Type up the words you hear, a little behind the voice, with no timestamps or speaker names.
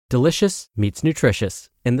Delicious meets nutritious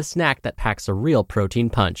in the snack that packs a real protein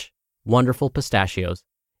punch. Wonderful Pistachios.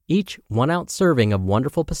 Each 1-ounce serving of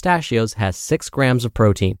Wonderful Pistachios has 6 grams of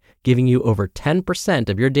protein, giving you over 10%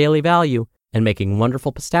 of your daily value and making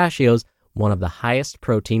Wonderful Pistachios one of the highest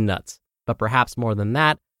protein nuts. But perhaps more than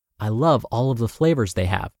that, I love all of the flavors they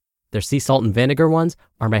have. Their sea salt and vinegar ones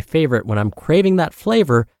are my favorite when I'm craving that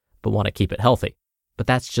flavor but want to keep it healthy. But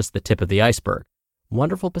that's just the tip of the iceberg.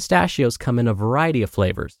 Wonderful Pistachios come in a variety of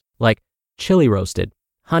flavors, like chili roasted,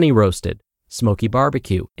 honey roasted, smoky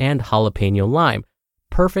barbecue, and jalapeno lime,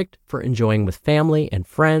 perfect for enjoying with family and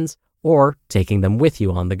friends or taking them with you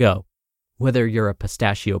on the go. Whether you're a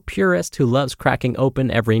pistachio purist who loves cracking open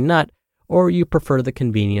every nut, or you prefer the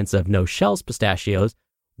convenience of no-shells pistachios,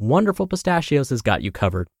 Wonderful Pistachios has got you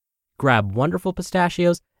covered. Grab Wonderful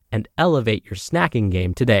Pistachios and elevate your snacking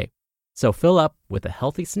game today. So fill up with a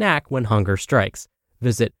healthy snack when hunger strikes.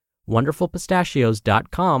 Visit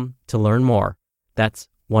wonderfulpistachios.com to learn more. That's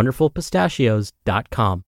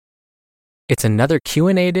wonderfulpistachios.com. It's another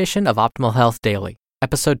Q&A edition of Optimal Health Daily,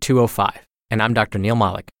 episode 205, and I'm Dr. Neil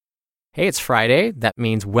Malik. Hey, it's Friday. That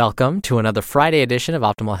means welcome to another Friday edition of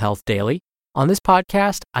Optimal Health Daily. On this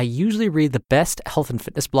podcast, I usually read the best health and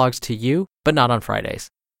fitness blogs to you, but not on Fridays.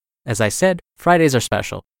 As I said, Fridays are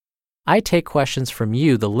special. I take questions from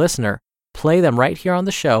you, the listener, play them right here on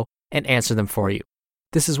the show, and answer them for you.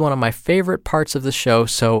 This is one of my favorite parts of the show,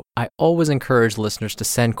 so I always encourage listeners to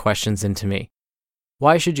send questions in to me.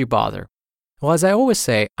 Why should you bother? Well, as I always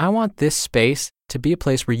say, I want this space to be a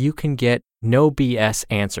place where you can get no BS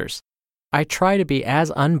answers. I try to be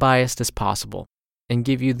as unbiased as possible and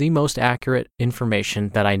give you the most accurate information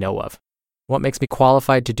that I know of. What makes me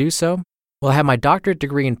qualified to do so? Well, I have my doctorate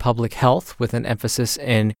degree in public health with an emphasis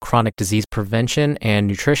in chronic disease prevention and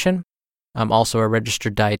nutrition. I'm also a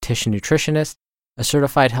registered dietitian nutritionist, a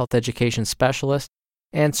certified health education specialist,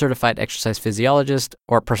 and certified exercise physiologist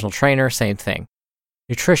or personal trainer, same thing.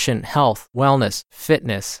 Nutrition, health, wellness,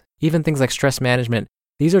 fitness, even things like stress management,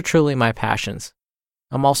 these are truly my passions.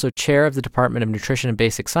 I'm also chair of the Department of Nutrition and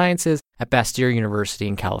Basic Sciences at Bastyr University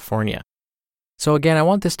in California. So again, I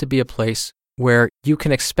want this to be a place where you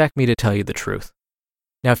can expect me to tell you the truth.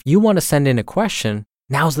 Now, if you want to send in a question,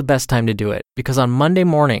 now's the best time to do it, because on Monday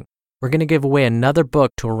morning, we're going to give away another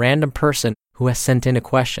book to a random person who has sent in a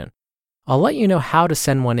question. I'll let you know how to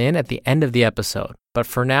send one in at the end of the episode, but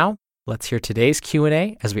for now, let's hear today's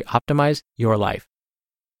Q&A as we optimize your life.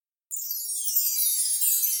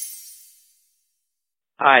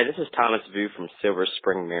 Hi, this is Thomas Vu from Silver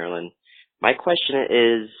Spring, Maryland. My question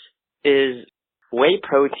is whey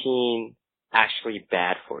protein actually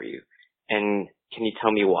bad for you? And can you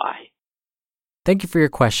tell me why? Thank you for your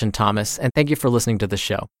question, Thomas, and thank you for listening to the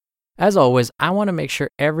show. As always, I want to make sure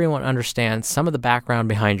everyone understands some of the background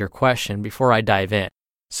behind your question before I dive in.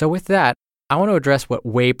 So with that, I want to address what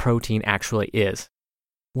whey protein actually is.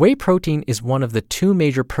 Whey protein is one of the 2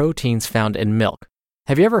 major proteins found in milk.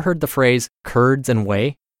 Have you ever heard the phrase curds and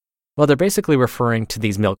whey? Well, they're basically referring to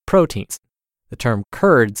these milk proteins. The term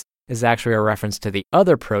curds is actually a reference to the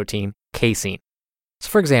other protein, casein. So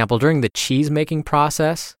for example, during the cheese making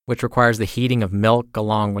process, which requires the heating of milk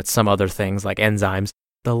along with some other things like enzymes,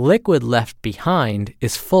 the liquid left behind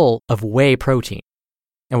is full of whey protein.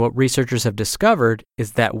 And what researchers have discovered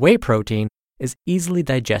is that whey protein is easily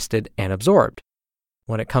digested and absorbed.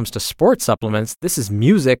 When it comes to sports supplements, this is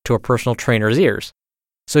music to a personal trainer's ears.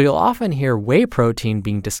 So you'll often hear whey protein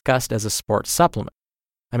being discussed as a sports supplement.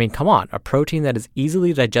 I mean, come on, a protein that is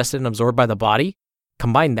easily digested and absorbed by the body?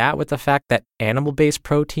 Combine that with the fact that animal-based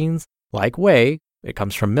proteins, like whey, it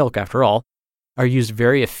comes from milk after all, are used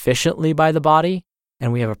very efficiently by the body,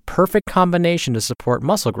 and we have a perfect combination to support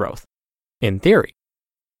muscle growth, in theory.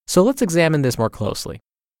 So let's examine this more closely.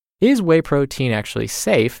 Is whey protein actually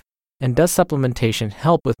safe, and does supplementation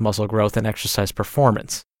help with muscle growth and exercise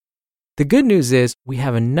performance? The good news is we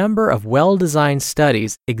have a number of well-designed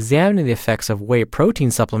studies examining the effects of whey protein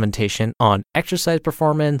supplementation on exercise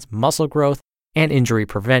performance, muscle growth, and injury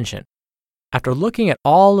prevention. After looking at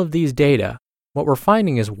all of these data, what we're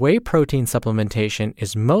finding is whey protein supplementation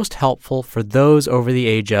is most helpful for those over the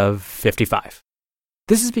age of 55.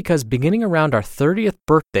 This is because beginning around our 30th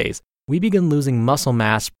birthdays, we begin losing muscle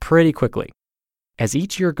mass pretty quickly. As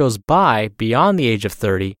each year goes by beyond the age of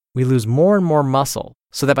 30, we lose more and more muscle,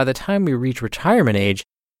 so that by the time we reach retirement age,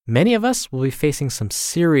 many of us will be facing some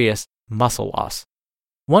serious muscle loss.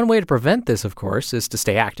 One way to prevent this, of course, is to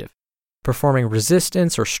stay active. Performing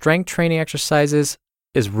resistance or strength training exercises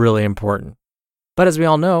is really important. But as we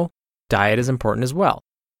all know, diet is important as well.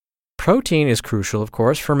 Protein is crucial, of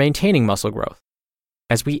course, for maintaining muscle growth.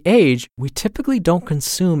 As we age, we typically don't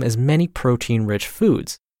consume as many protein-rich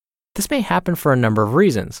foods. This may happen for a number of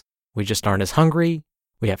reasons. We just aren't as hungry,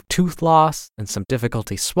 we have tooth loss and some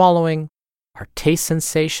difficulty swallowing, our taste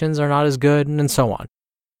sensations are not as good, and so on.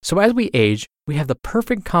 So as we age, we have the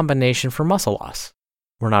perfect combination for muscle loss.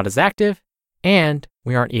 We're not as active, and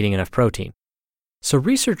we aren't eating enough protein. So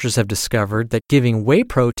researchers have discovered that giving whey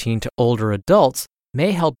protein to older adults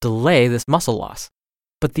may help delay this muscle loss.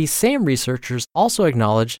 But these same researchers also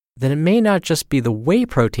acknowledge that it may not just be the whey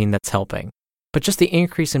protein that's helping, but just the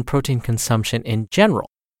increase in protein consumption in general.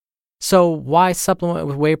 So why supplement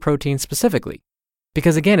with whey protein specifically?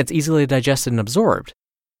 Because again, it's easily digested and absorbed.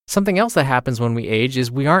 Something else that happens when we age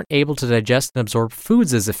is we aren't able to digest and absorb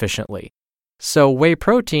foods as efficiently. So whey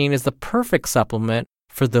protein is the perfect supplement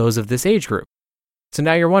for those of this age group. So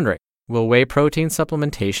now you're wondering, will whey protein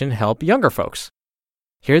supplementation help younger folks?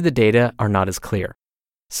 Here the data are not as clear.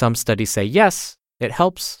 Some studies say yes, it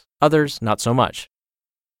helps, others not so much.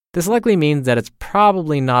 This likely means that it's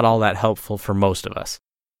probably not all that helpful for most of us.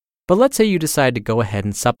 But let's say you decide to go ahead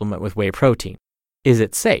and supplement with whey protein. Is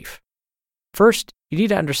it safe? First, you need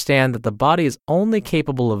to understand that the body is only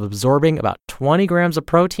capable of absorbing about 20 grams of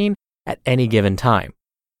protein at any given time.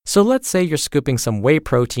 So let's say you're scooping some whey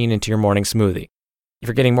protein into your morning smoothie. If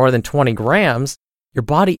you're getting more than 20 grams, your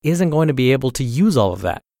body isn't going to be able to use all of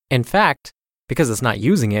that. In fact, because it's not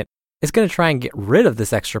using it, it's going to try and get rid of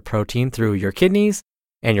this extra protein through your kidneys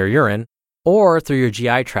and your urine or through your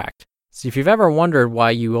GI tract. So if you've ever wondered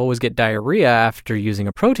why you always get diarrhea after using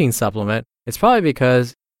a protein supplement, it's probably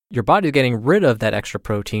because your body's getting rid of that extra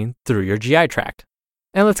protein through your GI tract.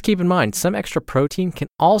 And let's keep in mind, some extra protein can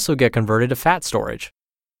also get converted to fat storage.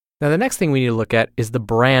 Now, the next thing we need to look at is the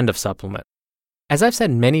brand of supplement. As I've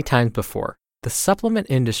said many times before, the supplement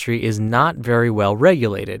industry is not very well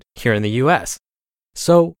regulated here in the US.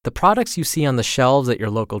 So the products you see on the shelves at your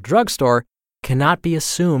local drugstore cannot be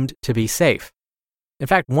assumed to be safe. In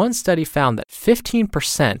fact, one study found that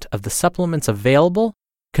 15% of the supplements available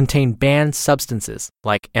contain banned substances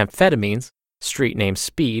like amphetamines, street name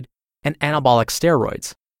speed, and anabolic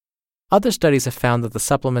steroids. Other studies have found that the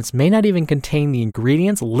supplements may not even contain the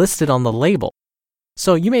ingredients listed on the label.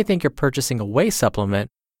 So you may think you're purchasing a whey supplement,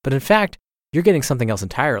 but in fact, you're getting something else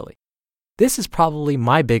entirely. This is probably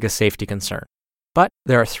my biggest safety concern. But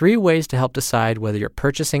there are 3 ways to help decide whether you're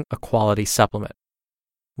purchasing a quality supplement.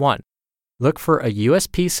 1. Look for a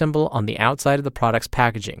USP symbol on the outside of the product's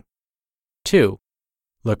packaging. 2.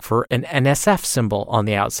 Look for an NSF symbol on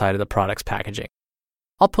the outside of the product's packaging.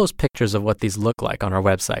 I'll post pictures of what these look like on our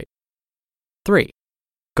website. 3.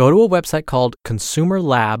 Go to a website called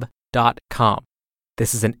consumerlab.com.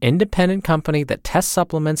 This is an independent company that tests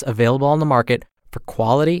supplements available on the market for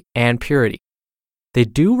quality and purity. They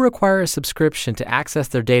do require a subscription to access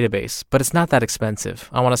their database, but it's not that expensive.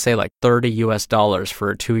 I want to say like $30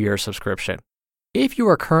 for a 2-year subscription. If you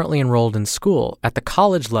are currently enrolled in school at the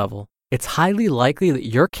college level, it's highly likely that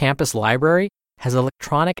your campus library has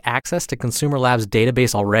electronic access to Consumer Lab's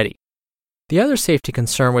database already. The other safety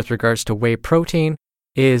concern with regards to whey protein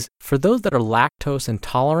is for those that are lactose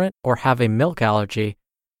intolerant or have a milk allergy,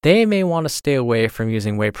 they may want to stay away from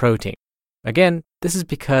using whey protein. Again, this is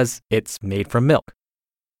because it's made from milk.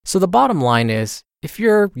 So the bottom line is, if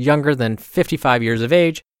you're younger than 55 years of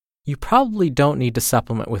age, you probably don't need to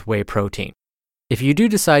supplement with whey protein. If you do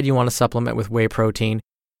decide you want to supplement with whey protein,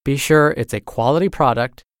 be sure it's a quality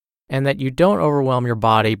product and that you don't overwhelm your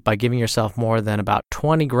body by giving yourself more than about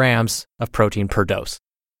 20 grams of protein per dose.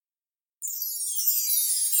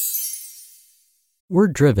 We're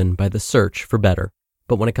driven by the search for better,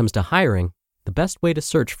 but when it comes to hiring, the best way to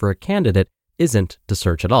search for a candidate isn't to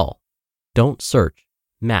search at all. Don't search,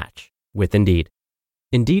 match with Indeed.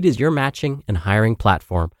 Indeed is your matching and hiring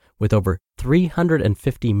platform with over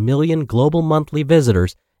 350 million global monthly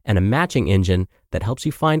visitors and a matching engine that helps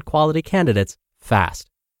you find quality candidates fast.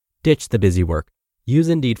 Ditch the busy work. Use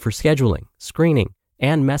Indeed for scheduling, screening,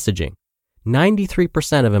 and messaging.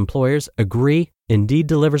 93% of employers agree Indeed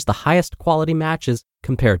delivers the highest quality matches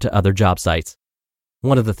compared to other job sites.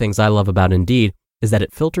 One of the things I love about Indeed is that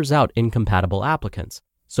it filters out incompatible applicants.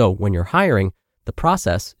 So when you're hiring, the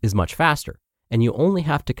process is much faster, and you only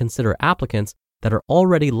have to consider applicants that are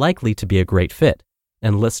already likely to be a great fit.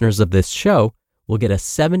 And listeners of this show will get a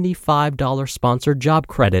 $75 sponsored job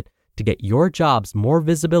credit to get your jobs more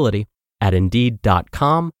visibility at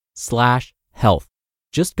Indeed.com/health.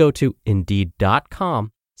 Just go to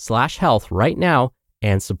Indeed.com/health right now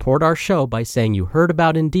and support our show by saying you heard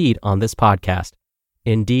about Indeed on this podcast.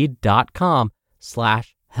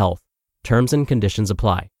 Indeed.com/health. Terms and conditions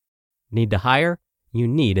apply. Need to hire? You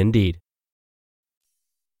need Indeed.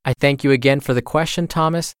 I thank you again for the question,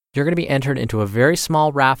 Thomas. You're going to be entered into a very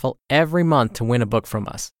small raffle every month to win a book from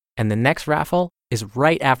us. and the next raffle is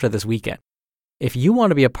right after this weekend. If you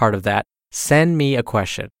want to be a part of that, send me a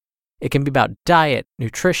question. It can be about diet,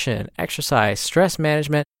 nutrition, exercise, stress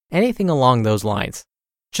management, anything along those lines.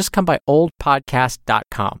 Just come by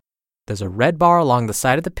oldpodcast.com. There's a red bar along the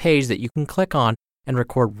side of the page that you can click on and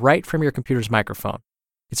record right from your computer's microphone.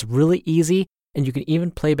 It's really easy, and you can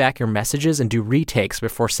even play back your messages and do retakes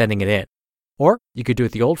before sending it in. Or you could do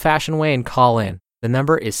it the old-fashioned way and call in. The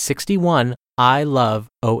number is 61 I love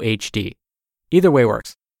OHD. Either way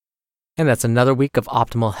works. And that's another week of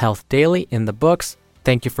Optimal Health Daily in the books.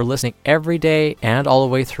 Thank you for listening every day and all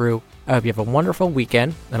the way through. I hope you have a wonderful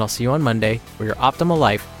weekend, and I'll see you on Monday where your optimal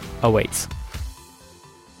life awaits.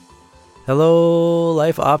 Hello,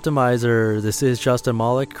 Life Optimizer. This is Justin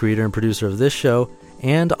Malik, creator and producer of this show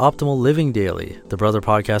and Optimal Living Daily, the brother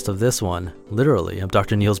podcast of this one. Literally, I'm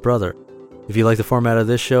Dr. Neil's brother. If you like the format of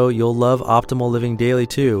this show, you'll love Optimal Living Daily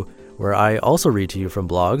too, where I also read to you from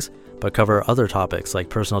blogs, but cover other topics like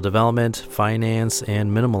personal development, finance,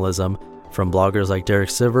 and minimalism from bloggers like Derek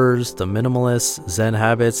Sivers, The Minimalists, Zen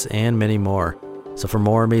Habits, and many more. So for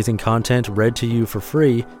more amazing content read to you for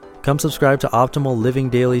free, come subscribe to Optimal Living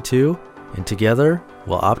Daily too, and together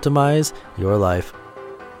we'll optimize your life.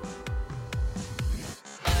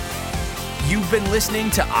 You've been listening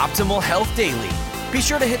to Optimal Health Daily. Be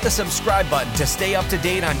sure to hit the subscribe button to stay up to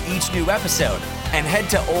date on each new episode, and head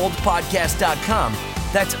to oldpodcast.com.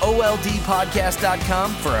 That's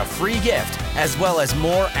oldpodcast.com for a free gift, as well as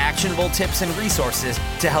more actionable tips and resources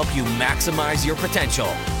to help you maximize your potential.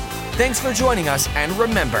 Thanks for joining us, and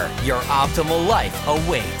remember, your optimal life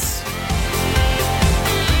awaits.